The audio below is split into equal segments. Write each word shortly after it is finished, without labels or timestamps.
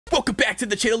Welcome back to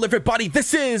the channel, everybody.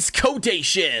 This is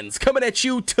Kodeations coming at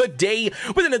you today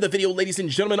with another video, ladies and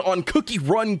gentlemen, on Cookie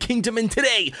Run Kingdom. And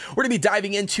today we're going to be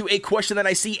diving into a question that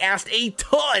I see asked a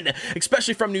ton,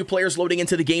 especially from new players loading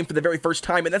into the game for the very first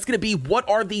time. And that's going to be, what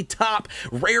are the top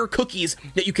rare cookies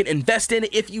that you can invest in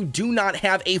if you do not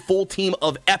have a full team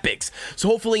of epics? So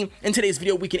hopefully in today's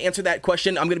video we can answer that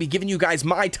question. I'm going to be giving you guys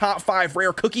my top 5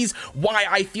 rare cookies, why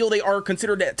I feel they are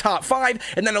considered at top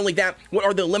 5, and not only that, what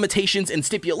are the limitations and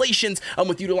stipulations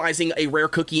with utilizing a rare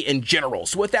cookie in general.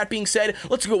 So with that being said,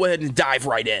 let's go ahead and dive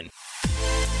right in.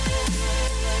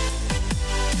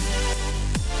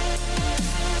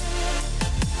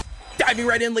 Diving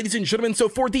right in, ladies and gentlemen. So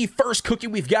for the first cookie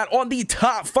we've got on the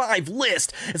top 5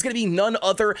 list, it's going to be none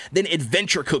other than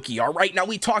Adventure Cookie. All right, now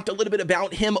we talked a little bit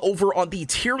about him over on the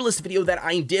tier list video that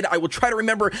I did. I will try to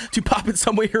remember to pop it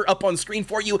somewhere here up on screen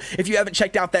for you if you haven't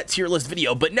checked out that tier list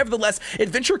video. But nevertheless,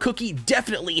 Adventure Cookie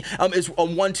definitely is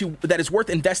one that is worth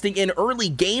investing in early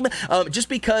game, just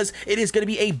because it is going to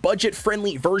be a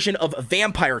budget-friendly version of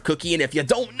Vampire Cookie. And if you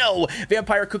don't know,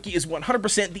 Vampire Cookie is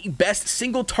 100% the best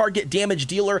single target damage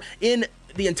dealer in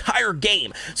the entire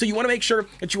game. So you want to make sure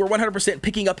that you are 100%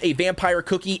 picking up a Vampire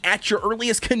Cookie at your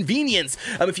earliest convenience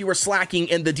if you were slacking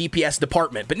in the DPS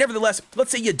department. But nevertheless, let's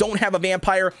say you don't have a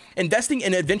Vampire, investing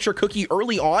in Adventure Cookie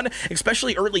early on,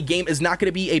 especially early game, is not going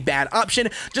to be a bad option,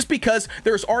 just because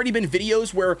there's already been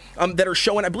videos where that are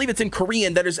showing, I believe it's in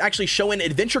Korean, that is actually showing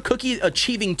Adventure Cookie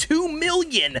achieving 2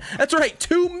 million, that's right,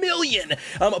 2 million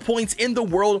points in the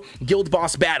World Guild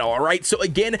Boss Battle. All right, so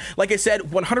again, like I said,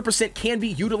 100% can be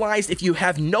utilized if you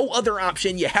have no other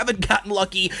option, you haven't gotten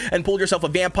lucky and pulled yourself a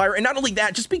Vampire. And not only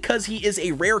that, just because he is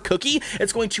a rare cookie,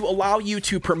 it's going to allow you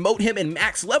to promote him and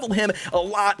max level him a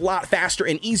lot faster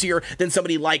and easier than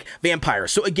somebody like Vampire.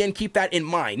 So again, keep that in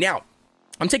mind. Now,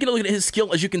 I'm taking a look at his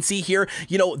skill. As you can see here,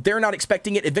 you know, they're not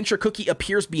expecting it. Adventure Cookie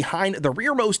appears behind the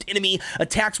rearmost enemy,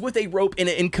 attacks with a rope, and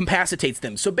it incapacitates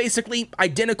them. So basically,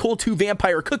 identical to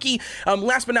Vampire Cookie.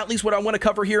 Last but not least, what I want to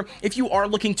cover here, if you are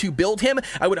looking to build him,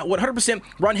 I would 100%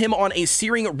 run him on a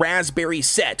Searing Raspberry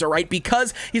set, all right?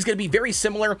 Because he's going to be very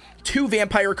similar to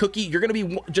Vampire Cookie. You're going to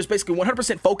be just basically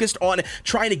 100% focused on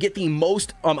trying to get the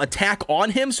most attack on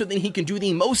him, so then he can do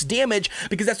the most damage,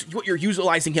 because that's what you're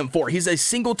utilizing him for. He's a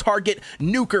single target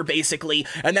nuker, basically,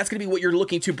 and that's going to be what you're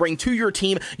looking to bring to your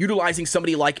team, utilizing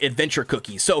somebody like Adventure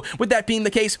Cookie. So with that being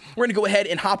the case, we're going to go ahead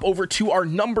and hop over to our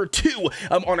number 2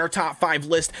 on our top 5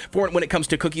 list for when it comes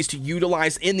to cookies to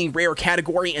utilize in the rare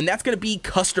category, and that's going to be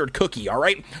Custard Cookie. All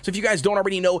right, so if you guys don't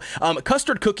already know,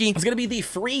 Custard Cookie is going to be the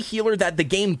free healer that the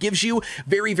game gives you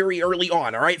very early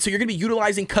on. All right, so you're going to be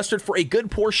utilizing Custard for a good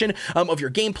portion of your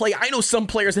gameplay. I know some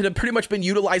players that have pretty much been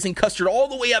utilizing Custard all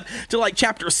the way up to like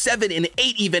chapter 7 and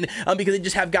 8 even, because they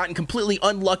just have gotten completely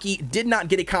unlucky, did not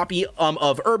get a copy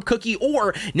of Herb Cookie,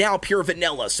 or now Pure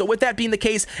Vanilla. So with that being the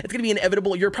case, it's going to be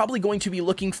inevitable. You're probably going to be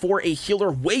looking for a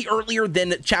healer way earlier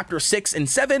than chapter 6 and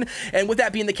 7, and with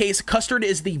that being the case, Custard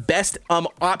is the best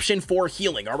option for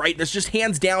healing. All right, that's just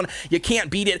hands down, you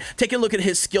can't beat it. Take a look at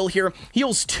his skill here.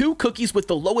 Heals 2 cookies with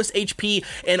the lowest HP,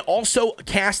 and also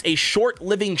cast a short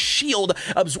living shield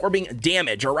absorbing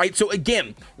damage. All right, so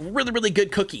again, really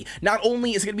good cookie. Not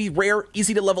only is it going to be rare,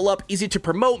 easy to level up, easy to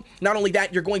promote, not only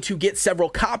that, you're going to get several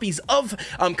copies of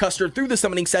Custard through the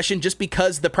summoning session, just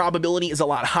because the probability is a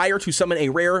lot higher to summon a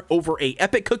rare over a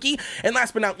epic cookie. And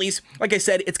last but not least, like I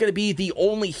said, it's going to be the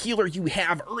only healer you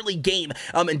have early game,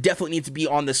 and definitely needs to be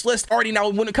on this list. Alrighty, now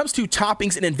when it comes to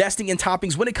toppings and investing in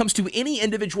toppings, when it comes to any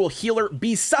individual healer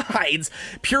besides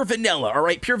Pure Vanilla, all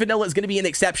right, Pure Vanilla is going to be an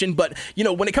exception, but you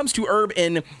know, when it comes to Herb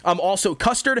and also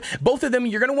Custard, both of them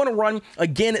you're going to want to run,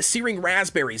 again, Searing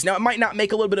Raspberries. Now, it might not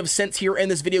make a little bit of sense here in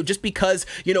this video, just because,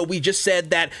 you know, we just said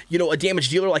that, you know, a damage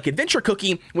dealer like Adventure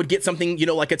Cookie would get something, you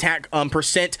know, like attack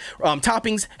percent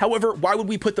toppings. However, why would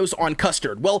we put those on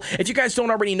Custard? Well, if you guys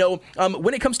don't already know,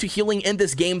 when it comes to healing in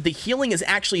this game, the healing is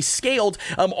actually scaled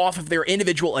off of their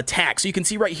individual attack. So you can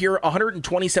see right here,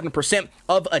 127%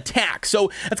 of attack.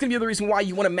 So that's gonna be the reason why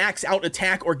you want to max out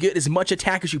attack, or get as much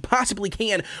attack as you possibly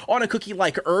can on a cookie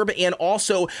like Herb and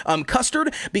also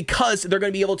Custard, because they're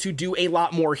going to be able to do a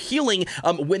lot more healing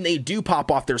when they do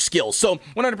pop off their skills. So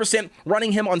 100%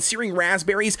 running him on Searing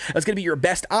Raspberries is going to be your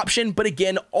best option. But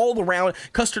again, all around,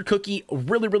 Custard Cookie,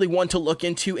 really one to look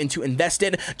into and to invest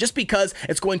in, just because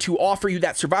it's going to offer you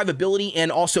that survivability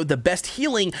and also the best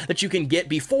healing that you can get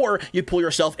before you pull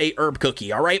yourself a Herb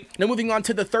Cookie. All right, now moving on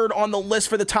to the third on the list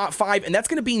for the top 5, and that's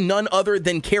going to be none other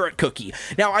than Carrot Cookie.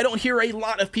 Now, I don't hear a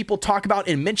lot of people talk about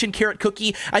and mention Carrot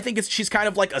Cookie. I think she's kind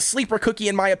of like a sleeper cookie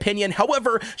in my opinion.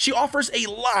 However, she offers a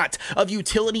lot of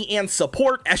utility and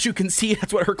support. As you can see,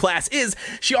 that's what her class is.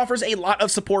 She offers a lot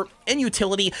of support and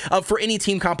utility for any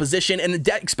team composition, and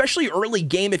especially early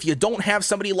game, if you don't have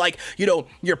somebody like, you know,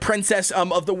 your Princess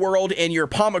of the World and your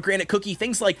Pomegranate Cookie,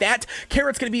 things like that,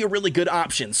 Carrot's going to be a really good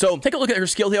option. So take a look at her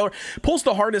skill here. Pulls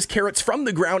the hardest carrots from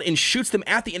the ground and shoots them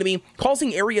at the enemy,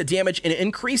 causing area damage and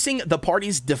increasing the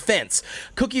party's defense.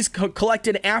 Cookies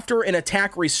collected after an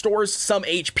attack restores some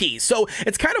HP. So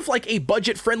it's kind of like a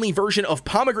budget-friendly version of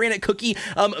Pomegranate Cookie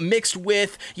mixed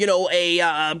with, you know,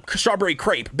 a Strawberry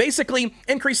Crepe. Basically,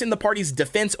 increasing the party's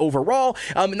defense overall.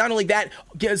 Not only that,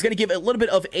 is going to give a little bit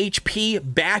of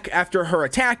HP back after her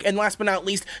attack, and last but not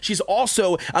least, she's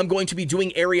also going to be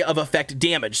doing area of effect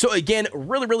damage. So again,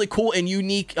 really cool and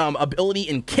unique ability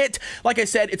and kit. Like I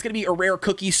said, it's going to be a rare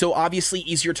cookie, so obviously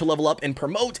easier to level up and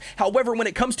promote. However, when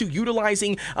it comes to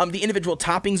utilizing the individual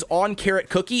toppings on Carrot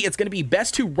Cookie, it's going to be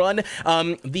best to run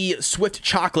the Swift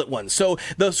Chocolate one. So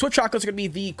the Swift Chocolate is going to be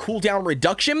the cooldown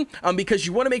reduction because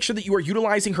you want to make sure that you are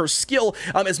utilizing her skill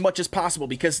as much as possible,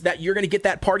 because that you're going to get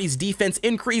that party's defense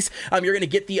increase. You're going to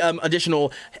get the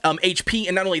additional HP,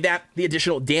 and not only that, the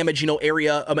additional damage, you know,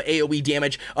 area AoE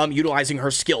damage utilizing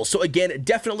her skill. So again,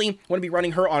 definitely want to be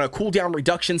running her on a cooldown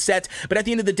reduction set, but at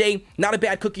the end of the day, not a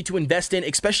bad cookie to invest in,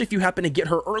 especially if you happen to get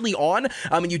her early on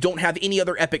and you don't have any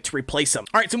other epic to replace them.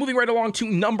 All right, so moving right along to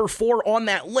number 4 on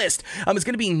that list is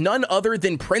going to be none other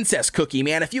than Princess Cookie.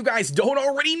 Man, if you guys don't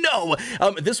already know,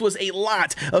 this was a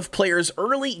lot of players'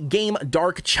 early game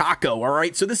Dark Choco. All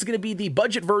right, so this is going to be the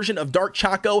budget version of Dark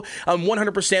Choco,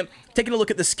 100%. Taking a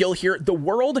look at the skill here, the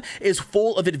world is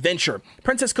full of adventure.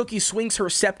 Princess Cookie swings her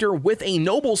scepter with a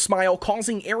noble smile,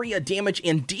 causing area damage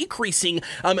and decreasing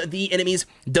the enemy's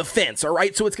defense. All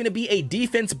right, so it's going to be a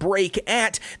defense break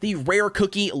at the rare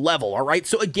cookie level. All right,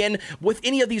 so again, with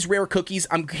any of these rare cookies,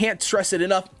 I can't stress it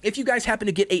enough. If you guys happen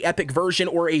to get a epic version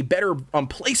or a better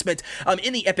placement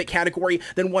in the epic category,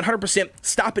 then 100%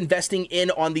 stop investing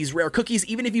in on these rare cookies,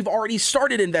 even if you've already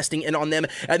started investing in on them,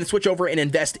 and then switch over and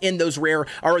invest in those rare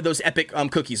or those epic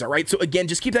cookies. All right, so again,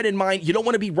 just keep that in mind. You don't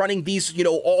want to be running these, you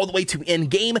know, all the way to end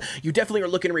game. You definitely are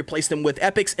looking to replace them with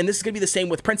epics, and this is going to be the same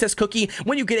with Princess Cookie.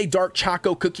 When you get a Dark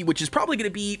Choco Cookie, which is probably going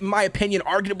to be, in my opinion,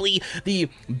 arguably the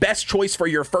best choice for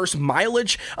your first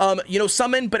mileage, you know,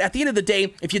 summon. But at the end of the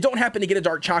day, if you don't happen to get a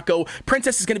Dark Choco,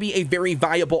 Princess is going to be a very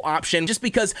viable option, just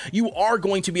because you are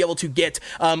going to be able to get,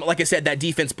 like I said, that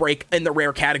defense break in the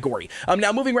rare category.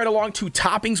 Now moving right along to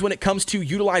toppings when it comes to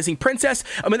utilizing Princess,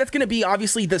 I mean, that's going to be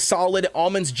obviously the solid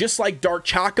almonds, just like Dark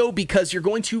Choco, because you're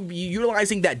going to be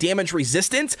utilizing that damage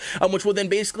resistance, which will then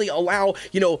basically allow,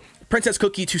 you know, Princess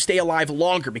Cookie to stay alive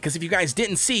longer. Because if you guys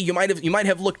didn't see, you might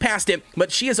have looked past it,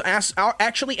 but she is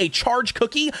actually a charge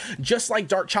cookie, just like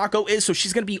Dark Choco is. So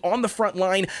she's going to be on the front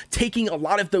line, taking a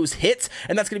lot of those hits,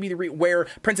 and that's going to be where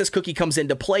Princess Cookie comes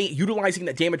into play. Utilizing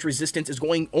that damage resistance is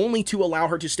going only to allow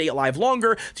her to stay alive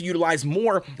longer, to utilize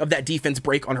more of that defense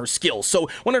break on her skills. So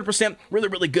 100%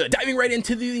 really good. Diving right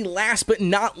into the last but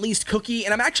not least cookie,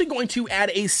 and I'm actually going to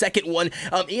add a second one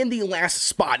in the last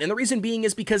spot, and the reason being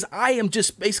is because I am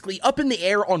just basically up in the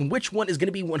air on which one is going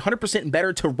to be 100%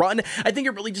 better to run. I think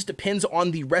it really just depends on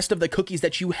the rest of the cookies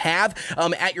that you have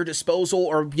at your disposal,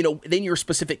 or, you know, in your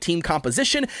specific team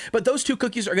composition. But those two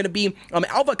cookies are going to be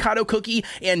Avocado Cookie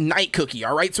and Night Cookie.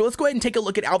 All right, so let's go ahead and take a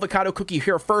look at Avocado Cookie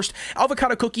here first.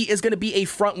 Avocado Cookie is going to be a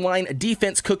frontline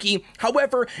defense cookie.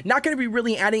 However, not going to be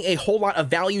really adding a whole lot of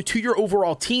value to your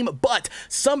overall team, but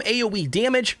some AoE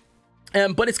damage.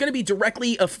 But it's going to be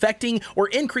directly affecting or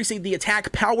increasing the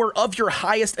attack power of your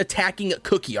highest attacking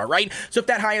cookie, all right? So if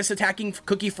that highest attacking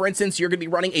cookie, for instance, you're going to be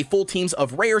running a full teams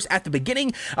of rares at the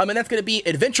beginning, and that's going to be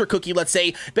Adventure Cookie, let's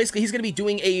say. Basically, he's going to be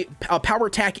doing a power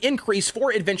attack increase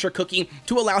for Adventure Cookie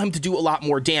to allow him to do a lot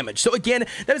more damage. So again,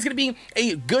 that is going to be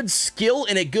a good skill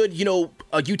and a good, you know,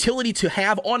 a utility to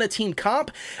have on a team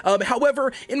comp.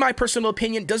 However, in my personal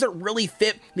opinion, does it really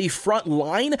fit the front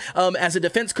line as a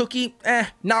defense cookie?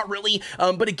 Not really.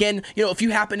 But again, you know, if you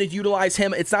happen to utilize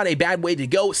him, it's not a bad way to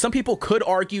go. Some people could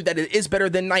argue that it is better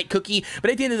than Night Cookie,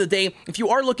 but at the end of the day, if you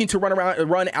are looking to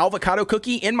run Avocado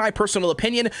Cookie, in my personal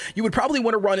opinion, you would probably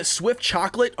want to run Swift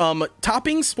Chocolate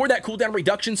toppings for that cooldown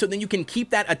reduction, so then you can keep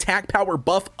that attack power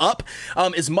buff up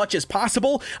as much as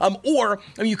possible. Or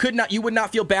I mean, you would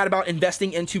not feel bad about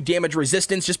investing into damage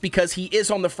resistance, just because he is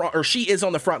on the front, or she is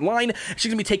on the front line. She's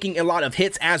gonna be taking a lot of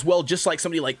hits as well, just like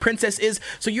somebody like Princess is.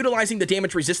 So utilizing the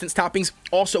damage resistance top toppings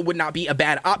also would not be a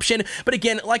bad option. But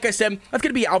again, like I said, that's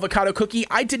going to be avocado cookie.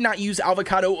 I did not use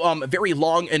avocado very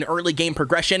long in early game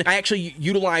progression. I actually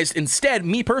utilized instead,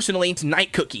 me personally,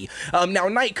 night cookie. Now,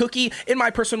 night cookie, in my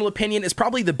personal opinion, is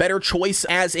probably the better choice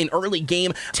as an early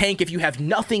game tank if you have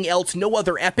nothing else, no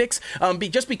other epics,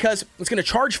 just because it's going to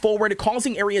charge forward,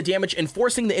 causing area damage and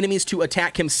forcing the enemies to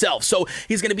attack himself. So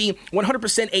he's going to be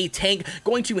 100% a tank,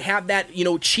 going to have that, you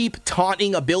know, cheap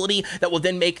taunting ability that will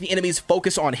then make the enemies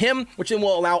focus on him, which then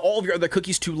will allow all of your other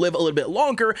cookies to live a little bit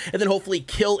longer, and then hopefully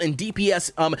kill and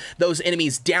DPS those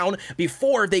enemies down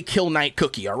before they kill night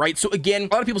cookie. All right, so again, a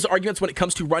lot of people's arguments when it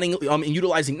comes to running and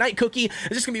utilizing night cookie is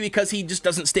just gonna be because he just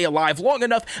doesn't stay alive long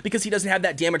enough, because he doesn't have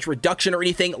that damage reduction or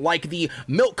anything like the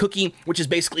milk cookie, which is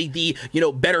basically the, you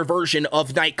know, better version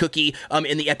of night cookie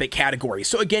in the epic category.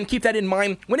 So again, keep that in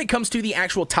mind when it comes to the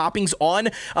actual toppings on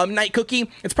night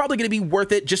cookie. It's probably going to be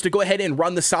worth it just to go ahead and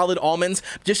run the solid almonds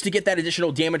just to get that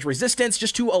additional damage resistance,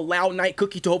 just to allow night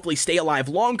cookie to hopefully stay alive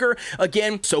longer.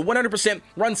 Again, so 100%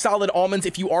 run solid almonds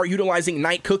if you are utilizing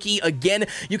night cookie. Again,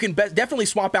 you can definitely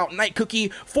swap out night cookie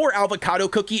for avocado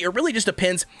cookie. It really just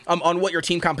depends on what your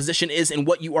team composition is and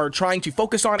what you are trying to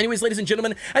focus on. Anyways, ladies and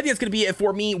gentlemen, I think that's going to be it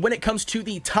for me when it comes to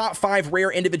the top 5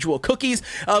 rare individual cookies.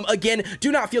 Again,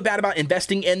 do not feel bad about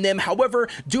investing in them. However,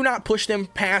 do not push them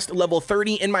past level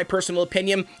 30 in my personal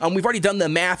opinion. We've already done the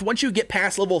math. Once you get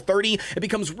past level 30, it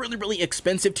becomes really, really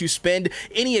expensive to spend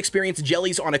any experience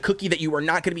jellies on a cookie that you are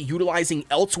not going to be utilizing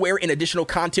elsewhere in additional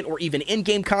content or even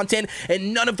in-game content,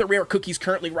 and none of the rare cookies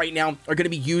currently right now are going to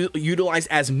be utilized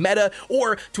as meta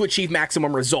or to achieve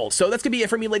maximum results. So that's going to be it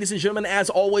for me, ladies and gentlemen. As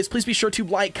always, please be sure to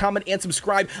like, comment, and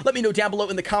subscribe. Let me know down below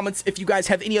in the comments if you guys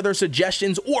have any other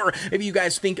suggestions, or if you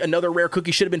guys think another rare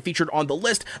cookie should have been featured on the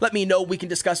list. Let me know. We can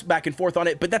discuss back and forth on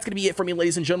it. But that's going to be it for me,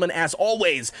 ladies and gentlemen. As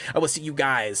always, I will see you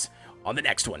guys on the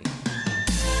next one.